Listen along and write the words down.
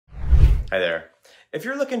Hi there. If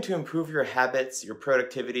you're looking to improve your habits, your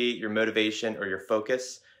productivity, your motivation, or your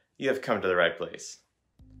focus, you have come to the right place.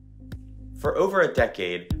 For over a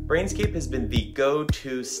decade, Brainscape has been the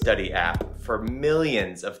go-to study app for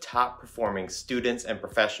millions of top-performing students and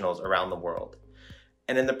professionals around the world.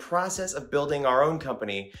 And in the process of building our own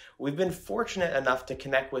company, we've been fortunate enough to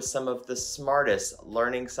connect with some of the smartest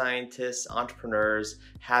learning scientists, entrepreneurs,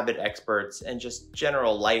 habit experts, and just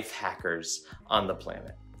general life hackers on the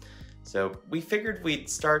planet. So we figured we'd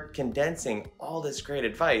start condensing all this great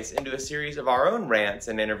advice into a series of our own rants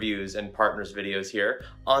and interviews and partners videos here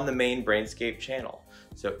on the main Brainscape channel.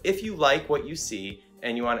 So if you like what you see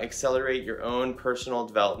and you want to accelerate your own personal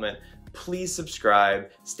development, please subscribe,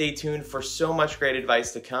 stay tuned for so much great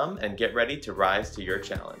advice to come, and get ready to rise to your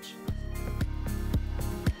challenge.